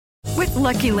With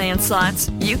Lucky Land Slots,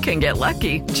 you can get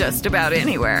lucky just about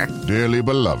anywhere. Dearly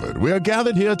beloved, we are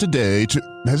gathered here today to...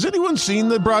 Has anyone seen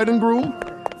the bride and groom?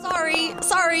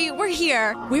 Sorry, we're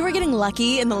here. We were getting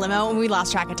lucky in the limo and we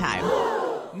lost track of time.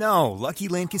 No, Lucky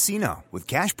Land Casino, with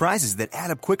cash prizes that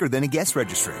add up quicker than a guest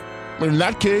registry. In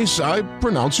that case, I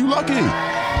pronounce you lucky.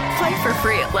 Play for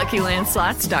free at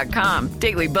LuckyLandSlots.com.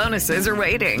 Daily bonuses are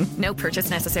waiting. No purchase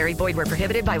necessary. Void where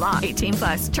prohibited by law.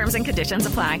 18+. Terms and conditions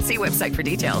apply. See website for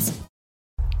details.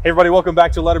 Hey everybody, welcome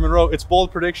back to Letterman Row. It's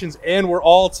Bold Predictions, and we're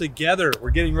all together. We're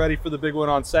getting ready for the big one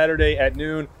on Saturday at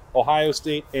noon, Ohio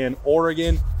State and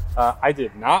Oregon. I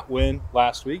did not win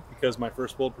last week because my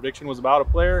first bold prediction was about a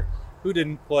player who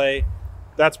didn't play.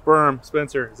 That's Berm.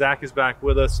 Spencer, Zach is back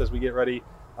with us as we get ready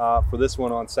for this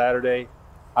one on Saturday.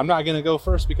 I'm not going to go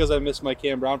first because I missed my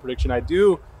Cam Brown prediction. I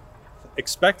do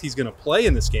expect he's going to play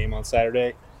in this game on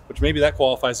Saturday, which maybe that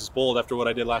qualifies as bold after what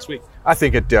I did last week. I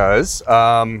think it does.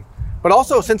 But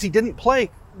also, since he didn't play,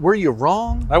 were you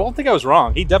wrong? I won't think I was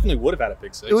wrong. He definitely would have had a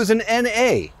pick six. It was an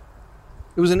NA.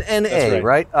 It was an NA,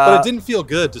 right? But it didn't feel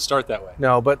good to start that way.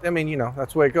 No, but I mean,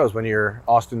 that's the way it goes. When you're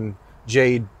Austin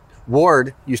J.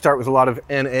 Ward, you start with a lot of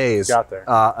NAs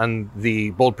on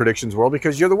the bold predictions world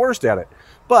because you're the worst at it.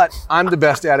 But I'm the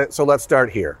best at it, so let's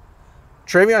start here.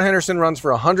 Travion Henderson runs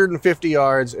for 150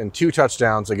 yards and 2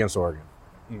 touchdowns against Oregon.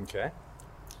 Okay.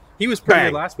 He was pretty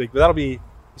good last week, but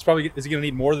is he going to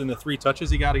need more than the 3 touches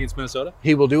he got against Minnesota?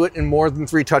 He will do it in more than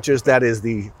 3 touches. That is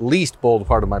the least bold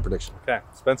part of my prediction. Okay.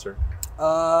 Spencer.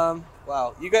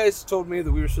 Wow. You guys told me that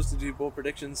we were supposed to do bold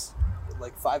predictions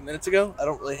like 5 minutes ago. I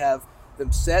don't really have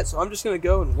them set, so I'm just going to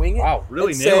go and wing it. Wow,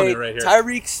 really nailing it right here.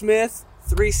 Tyreek Smith,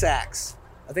 3 sacks.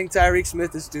 I think Tyreek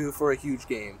Smith is due for a huge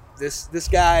game. This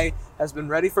guy has been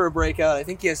ready for a breakout. I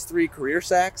think he has 3 career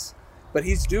sacks, but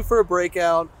he's due for a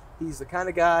breakout. He's the kind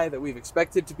of guy that we've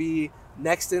expected to be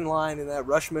next in line in that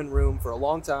Rushman room for a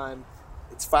long time.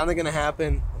 It's finally going to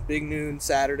happen on big noon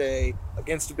Saturday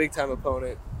against a big-time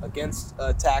opponent, against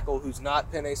a tackle who's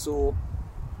not Penei Sewell.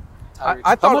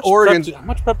 I thought Oregon. How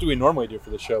much prep do we normally do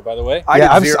for the show, by the way?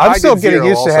 I'm still getting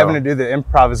used to having to do the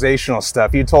improvisational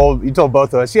stuff. You told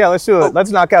both of us, let's do it.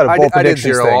 Let's knock out a bold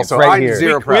predictions thing. Also. Right here.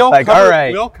 Zero prep.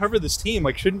 We all cover this team.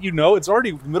 Like, shouldn't you know? It's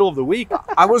already the middle of the week.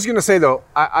 I was going to say, though,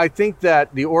 I think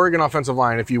that the Oregon offensive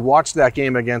line, if you watch that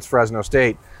game against Fresno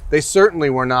State, they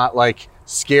certainly were not like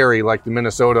scary like the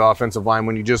Minnesota offensive line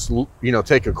when you just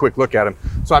take a quick look at them.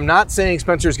 So I'm not saying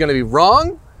Spencer's going to be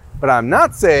wrong, but I'm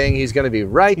not saying he's going to be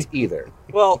right either.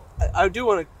 Well, I do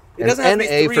want to. It doesn't have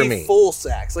to be 3 full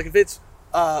sacks. Like if it's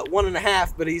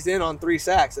 1.5, but he's in on 3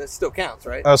 sacks, that still counts,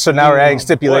 right? Oh, so now we're adding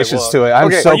stipulations to it.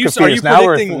 I'm so confused. Are you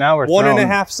predicting now we're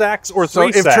 1.5 sacks or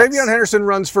 3 sacks? So sacks? if Travion Henderson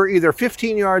runs for either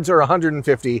 15 yards or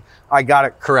 150, I got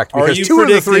it correct. Because are you 2 of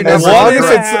the 3 numbers,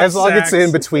 as long as it's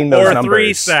in between those numbers,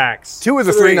 3 sacks. 2 of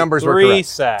the 3 numbers were correct. 3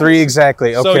 sacks. 3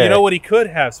 exactly. Okay. So you know what he could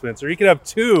have, Spencer? He could have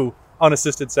 2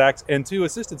 unassisted sacks and 2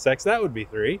 assisted sacks. That would be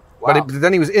 3. Wow. But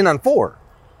then he was in on 4.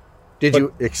 Did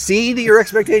you exceed your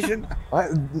expectation?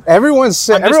 Everyone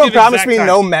promised me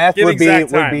no math would be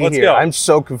here. Go. I'm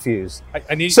so confused.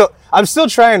 So I'm still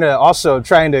trying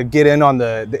to get in on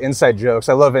the inside jokes.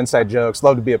 I love inside jokes.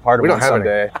 Love to be a part of one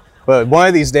someday. But one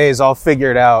of these days I'll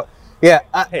figure it out. Yeah.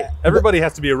 Everybody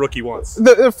has to be a rookie once.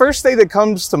 The first thing that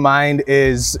comes to mind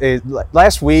is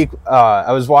last week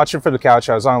I was watching from the couch.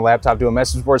 I was on a laptop doing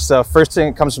message board stuff. First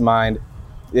thing that comes to mind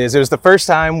is it was the first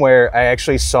time where I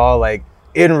actually saw like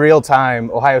in real time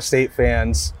Ohio State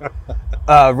fans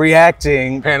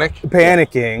reacting,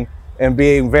 panicking, and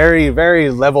being very, very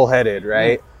level-headed,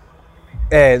 right?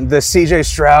 And the CJ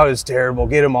Stroud is terrible.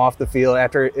 Get him off the field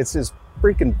after it's his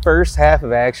freaking first half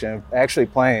of action, actually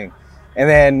playing. And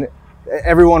then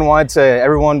everyone wanted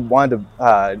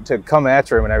to come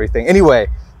after him and everything. Anyway,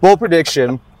 bold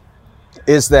prediction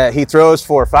is that he throws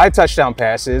for 5 touchdown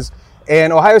passes.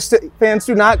 And Ohio State fans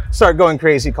do not start going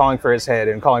crazy calling for his head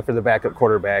and calling for the backup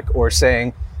quarterback or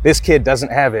saying this kid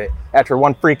doesn't have it after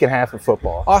 1 freaking half of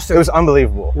football. Austin, it was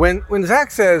unbelievable. When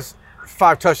Zach says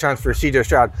 5 touchdowns for CJ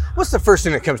Stroud, what's the first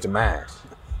thing that comes to mind?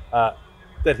 That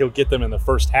he'll get them in the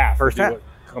first half. What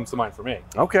comes to mind for me.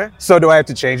 Okay. So do I have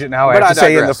to change it now? I have to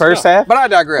say in the first half? But I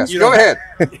digress. Go ahead.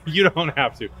 You don't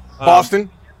have to.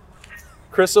 Boston.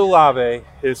 Chris Olave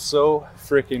is so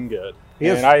freaking good.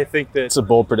 And I think that it's a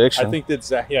bold prediction. I think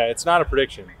that it's not a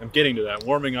prediction. I'm getting to that,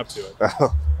 warming up to it.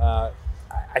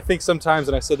 I think sometimes,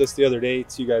 and I said this the other day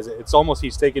to you guys, it's almost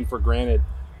he's taken for granted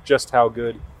just how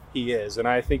good he is. And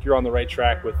I think you're on the right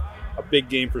track with a big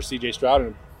game for CJ Stroud,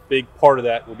 and a big part of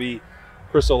that will be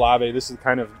Chris Olave. This is the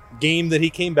kind of game that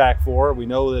he came back for. We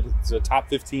know that it's a top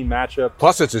 15 matchup.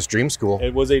 Plus, it's his dream school.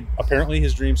 It was apparently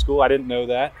his dream school. I didn't know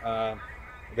that.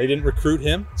 They didn't recruit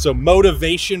him. So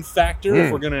motivation factor,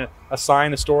 if we're going to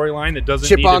assign a storyline that doesn't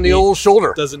Chip need on to the old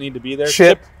shoulder. doesn't need to be there.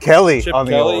 Chip Kelly Chip on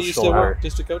the Kelly old used shoulder.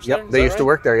 to coach there? Yep, Is they that used to right?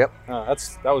 work there, yep.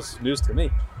 That was news to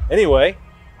me. Anyway,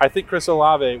 I think Chris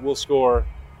Olave will score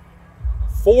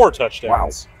 4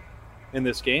 touchdowns in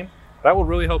this game. That will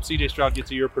really help CJ Stroud get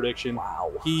to your prediction.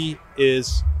 Wow. He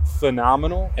is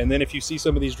phenomenal. And then if you see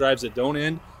some of these drives that don't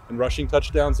end in rushing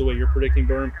touchdowns the way you're predicting,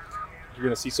 Berm, you're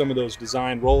going to see some of those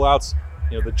design rollouts.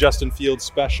 You know, the Justin Fields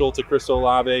special to Chris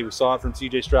Olave. We saw it from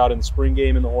CJ Stroud in the spring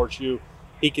game in the Horseshoe.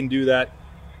 He can do that.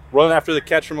 Run after the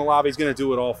catch from Olave, he's going to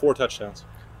do it all. 4 touchdowns.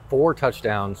 4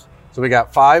 touchdowns. So we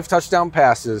got 5 touchdown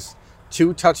passes,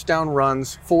 2 touchdown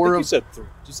runs, 4 You said 3.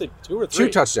 Did you say 2 or 3?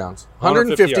 2 touchdowns,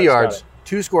 150 yards,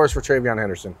 2 scores for Travion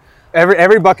Henderson.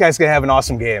 Every Buckeye's going to have an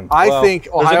awesome game. I think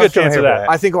there's a good chance of that.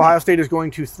 I think Ohio State is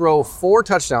going to throw 4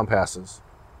 touchdown passes.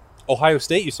 Ohio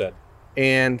State, you said.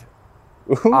 And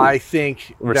Ooh. I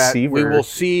think that we Receiver. will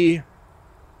see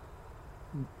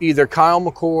either Kyle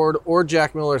McCord or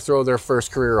Jack Miller throw their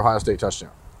first career Ohio State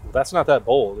touchdown. Well, that's not that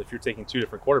bold if you're taking 2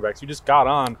 different quarterbacks. You just got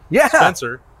on Yeah.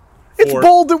 Spencer. It's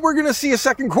bold that we're going to see a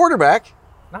second quarterback.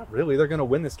 Not really. They're going to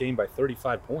win this game by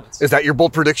 35 points. Is that your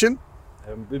bold prediction?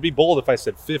 It'd be bold if I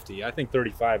said 50. I think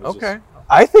 35 is Okay.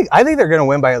 I think they're going to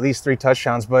win by at least 3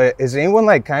 touchdowns, but is anyone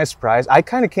like kind of surprised? I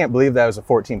kind of can't believe that was a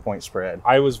 14-point spread.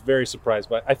 I was very surprised,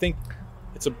 but I think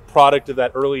it's a product of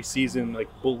that early season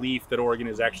belief that Oregon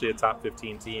is actually a top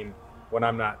 15 team when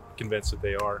I'm not convinced that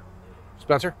they are.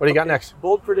 Spencer, what do you got next?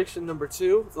 Bold prediction number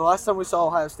 2. The last time we saw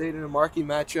Ohio State in a marquee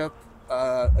matchup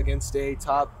against a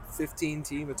top 15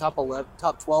 team, a top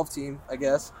 12 team, I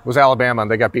guess. Was Alabama,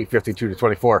 and they got beat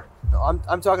 52-24. No,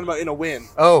 I'm talking about in a win.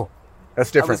 Oh,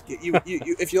 that's different.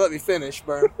 If you let me finish,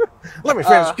 Burn. Let me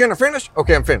finish. Can I finish?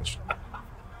 Okay, I'm finished.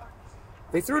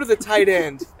 They threw to the tight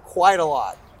end quite a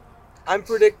lot. I'm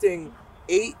predicting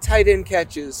 8 tight end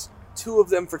catches, 2 of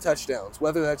them for touchdowns.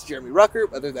 Whether that's Jeremy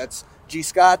Ruckert, whether that's G.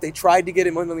 Scott. They tried to get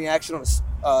him on the action on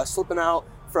a slipping out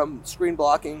from screen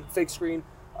blocking, fake screen.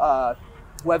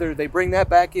 Whether they bring that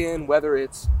back in, whether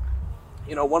it's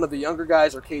one of the younger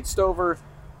guys or Cade Stover.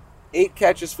 8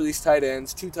 catches for these tight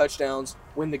ends, 2 touchdowns.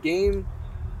 When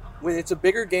it's a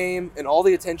bigger game and all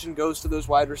the attention goes to those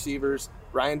wide receivers,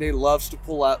 Ryan Day loves to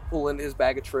pull in his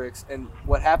bag of tricks. And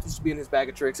what happens to be in his bag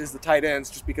of tricks is the tight ends,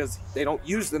 just because they don't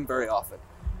use them very often.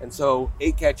 And so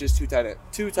 8 catches, 2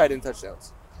 tight end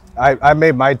touchdowns. I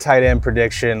made my tight end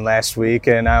prediction last week,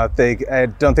 and I don't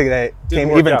think that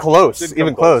came even close.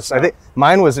 Even close. No. I think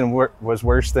mine was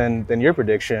worse than your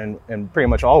prediction, and pretty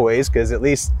much always, because at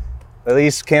least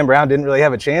Cam Brown didn't really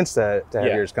have a chance to have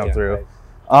yours come through.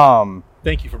 Right.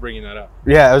 Thank you for bringing that up.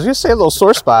 Yeah, I was gonna say a little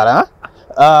sore spot,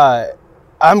 huh?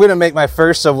 I'm gonna make my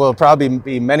first of will probably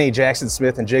be many Jackson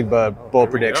Smith and Jigba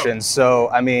bold predictions. So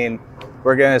I mean,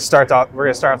 we're gonna start off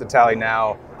the tally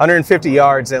now. 150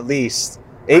 yards at least.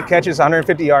 8 catches,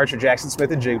 150 yards for Jackson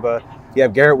Smith and Jigba. You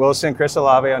have Garrett Wilson, Chris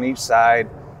Olave on each side,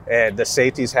 and the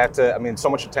safeties have to. I mean, so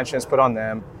much attention is put on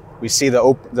them. We see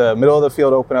the middle of the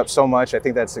field open up so much. I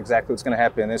think that's exactly what's going to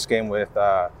happen in this game with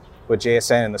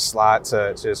JSN in the slot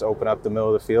to just open up the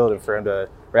middle of the field and for him to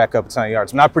rack up a ton of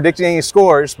yards. I'm not predicting any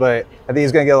scores, but I think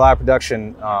he's going to get a lot of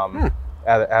production out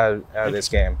of this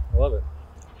game. I love it.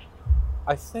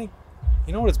 I think,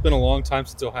 you know what, it's been a long time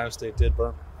since Ohio State did,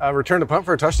 Burn? Return to punt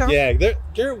for a touchdown? Yeah,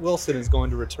 Garrett Wilson is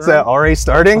going to return Is that already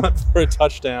starting? for a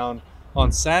touchdown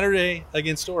on Saturday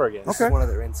against Oregon. This is one of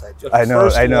their inside jokes. I know.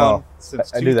 One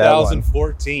since I do that one.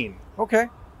 2014. Okay.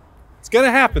 It's going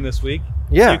to happen this week.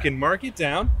 Yeah. So you can mark it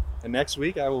down, and next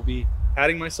week I will be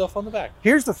patting myself on the back.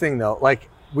 Here's the thing, though.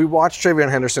 We watched Travion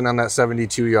Henderson on that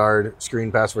 72-yard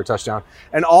screen pass for a touchdown,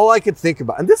 and all I could think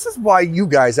about, and this is why you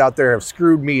guys out there have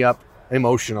screwed me up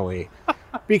emotionally,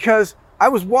 because I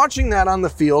was watching that on the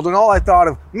field, and all I thought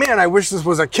of, man, I wish this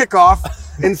was a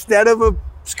kickoff instead of a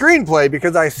screenplay,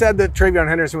 because I said that Travion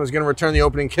Henderson was going to return the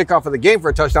opening kickoff of the game for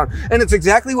a touchdown, and it's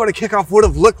exactly what a kickoff would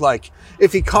have looked like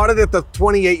if he caught it at the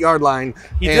 28-yard line.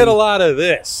 He did a lot of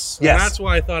this. Yes. And that's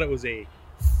why I thought it was a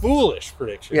foolish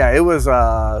prediction. Yeah, it was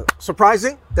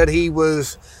surprising that he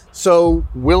was so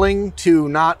willing to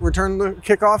not return the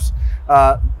kickoffs.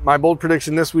 My bold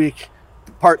prediction this week,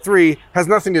 part 3, has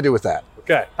nothing to do with that.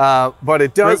 Okay. But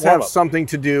it does Great have warm-up. something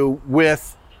to do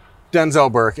with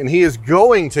Denzel Burke, and he is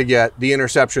going to get the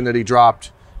interception that he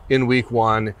dropped in week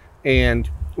 1, and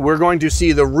we're going to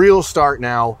see the real start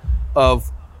now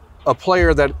of a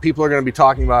player that people are going to be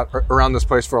talking about around this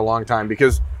place for a long time,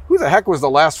 because who the heck was the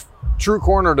last true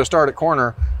corner to start at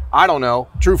corner I don't know.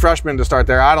 True freshman to start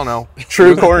there. I don't know.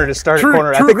 True corner to start at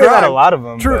corner. I think they've had a lot of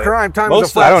them. True crime. Time is a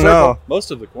Most, flat I don't circle. know. most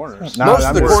of the corners. Most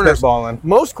of the corners. Spitballing.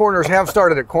 Most corners have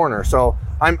started at corner, so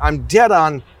I'm dead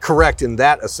on correct in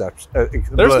that assessment.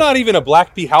 There's not even a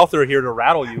Black P. Houther here to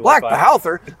rattle you. Black with.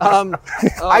 Behouther.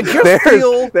 I just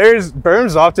feel There's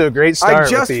Berm's off to a great start. I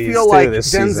just with these feel too like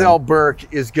this Denzel season.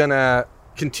 Burke is gonna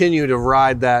continue to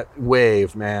ride that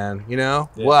wave, man. You know?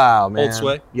 Yeah. Wow, man. Hold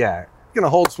sway? Yeah, gonna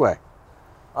hold sway.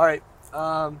 All right.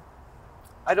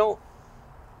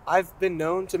 I've been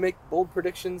known to make bold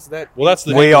predictions that Well, that's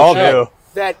the We name of all the show. do.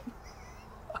 that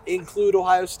include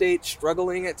Ohio State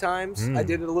struggling at times. I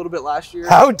did it a little bit last year.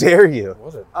 How dare you?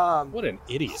 What an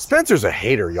idiot. Spencer's a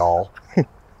hater, y'all.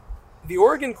 The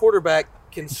Oregon quarterback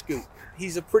can scoot.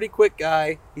 He's a pretty quick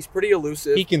guy. He's pretty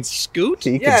elusive. He can scoot?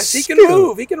 He yes, he can scoot.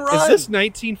 move. He can run. Is this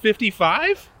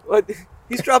 1955? But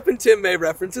he's dropping Tim May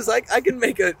references. I can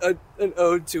make an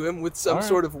ode to him with some All right.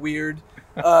 sort of weird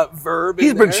verb.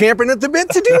 He's in been there. champing at the bit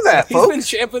to do that, He's folks. been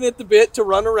champing at the bit to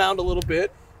run around a little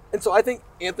bit. And so I think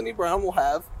Anthony Brown will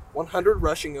have 100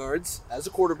 rushing yards as a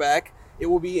quarterback. It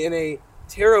will be in a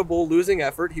terrible losing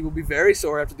effort. He will be very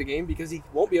sore after the game because he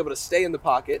won't be able to stay in the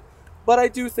pocket. But I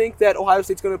do think that Ohio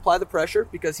State's going to apply the pressure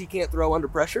because he can't throw under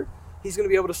pressure. He's going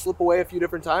to be able to slip away a few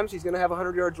different times. He's going to have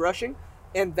 100 yards rushing.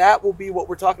 And that will be what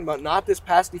we're talking about, not this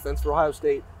pass defense for Ohio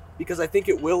State, because I think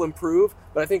it will improve.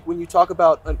 But I think when you talk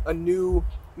about a new,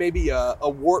 maybe a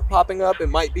wart popping up, it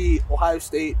might be Ohio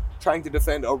State trying to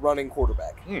defend a running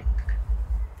quarterback.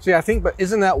 See, I think, but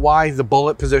isn't that why the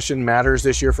bullet position matters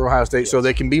this year for Ohio State? So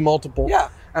they can be multiple. Yeah.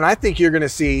 And I think you're going to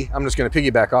see. I'm just going to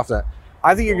piggyback off that.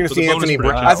 I think you're going to For the see bonus Anthony Brown.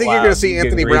 prediction. I think you're Wow, going to see you're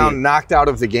getting Anthony greedy. Brown knocked out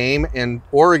of the game, and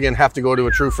Oregon have to go to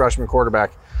a true freshman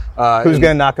quarterback. Who's going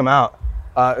to knock him out?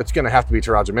 It's going to have to be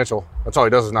Taraja Mitchell. That's all he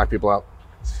does is knock people out.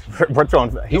 We're throwing.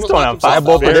 He's almost throwing knocked out 5 himself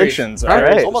bold out. predictions. All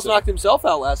Very- right. Almost knocked himself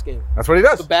out last game. That's what he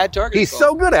does. It's a bad target. He's call.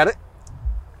 so good at it.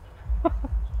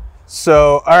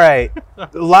 So, all right, a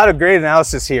lot of great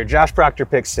analysis here. Josh Proctor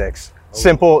pick 6.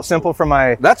 Simple for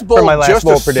my. That's for bold. my last Just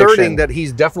bold asserting prediction. that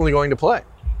he's definitely going to play.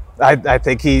 I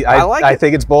think he. I like I it.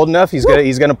 think it's bold enough. He's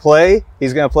gonna play.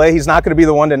 He's gonna play. He's not gonna be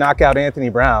the one to knock out Anthony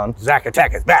Brown. Zach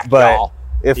Attack is back, But y'all.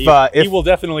 if He will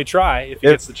definitely try if he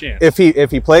gets the chance. If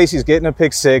he plays, he's getting a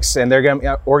pick 6, and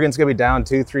Oregon's gonna be down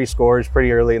 2-3 scores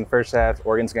pretty early in the first half.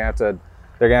 Oregon's gonna have to.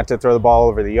 They're gonna have to throw the ball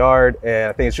over the yard, and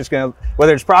I think it's just gonna,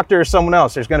 whether it's Proctor or someone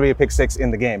else, there's gonna be a pick 6 in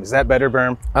the game. Is that better,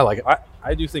 Berm? I like it.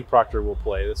 I do think Proctor will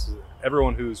play. This is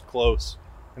everyone who's close.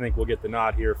 I think we'll get the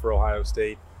nod here for Ohio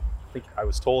State. I think I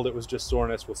was told it was just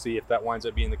soreness. We'll see if that winds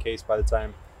up being the case by the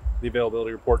time the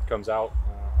availability report comes out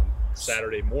on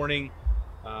Saturday morning.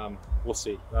 We'll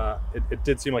see. It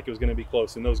did seem like it was going to be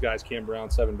close, and those guys: Cam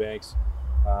Brown, Seven Banks,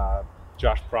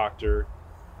 Josh Proctor,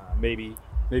 maybe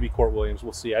Court Williams.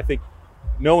 We'll see. I think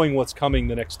knowing what's coming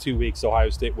the next 2 weeks, Ohio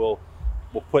State will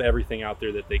put everything out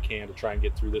there that they can to try and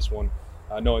get through this one,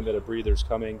 knowing that a breather's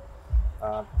coming.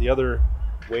 The other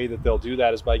way that they'll do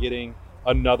that is by getting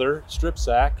another strip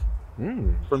sack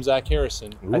from Zach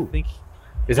Harrison. I Ooh. think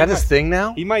Is that his thing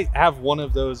now? he might have one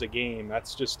of those a game.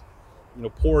 That's just,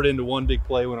 pour it into one big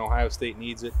play when Ohio State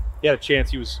needs it. He had a chance.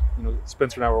 He was,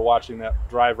 Spencer and I were watching that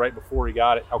drive right before he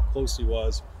got it, how close he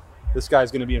was. This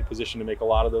guy's going to be in position to make a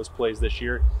lot of those plays this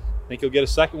year. I think he'll get a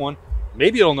second one.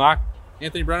 Maybe it'll knock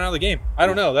Anthony Brown out of the game. I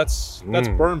don't know. That's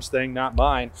Berm's thing, not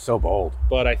mine. So bold.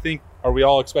 But I think, are we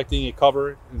all expecting a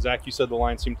cover? And Zach, you said the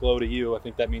line seemed low to you. I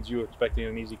think that means you were expecting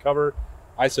an easy cover.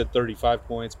 I said 35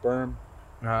 points. Berm.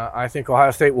 I think Ohio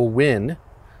State will win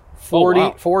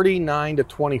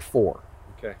 49-24.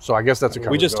 Okay. So I guess that's a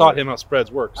cover. We just taught him how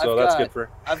spreads work, so that's good for.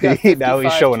 I've got Now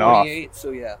he's showing off. 55-28,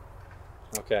 so yeah.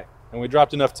 Okay. And we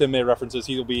dropped enough Tim May references.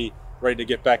 He'll be ready to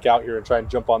get back out here and try and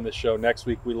jump on this show next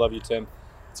week. We love you, Tim.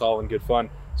 It's all in good fun.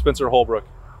 Spencer Holbrook,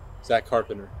 Zach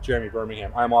Carpenter, Jeremy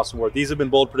Birmingham. I'm Austin Ward. These have been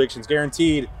bold predictions,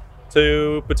 guaranteed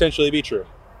to potentially be true.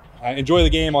 Enjoy the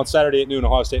game on Saturday at noon,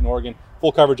 Ohio State and Oregon.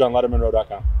 Full coverage on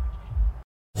LettermanRow.com.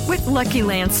 With Lucky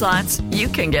Land Slots, you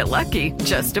can get lucky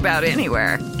just about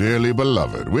anywhere. Dearly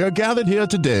beloved, we are gathered here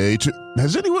today to...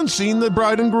 Has anyone seen the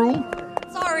bride and groom?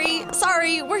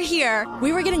 Sorry, we're here.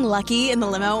 We were getting lucky in the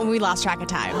limo and we lost track of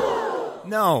time.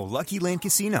 No, Lucky Land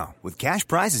Casino, with cash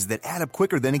prizes that add up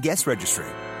quicker than a guest registry.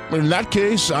 In that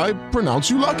case, I pronounce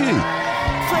you lucky.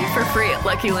 Play for free at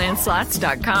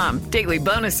LuckyLandSlots.com. Daily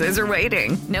bonuses are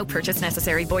waiting. No purchase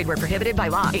necessary. Void where prohibited by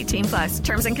law. 18+.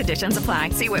 Terms and conditions apply.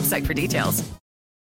 See website for details.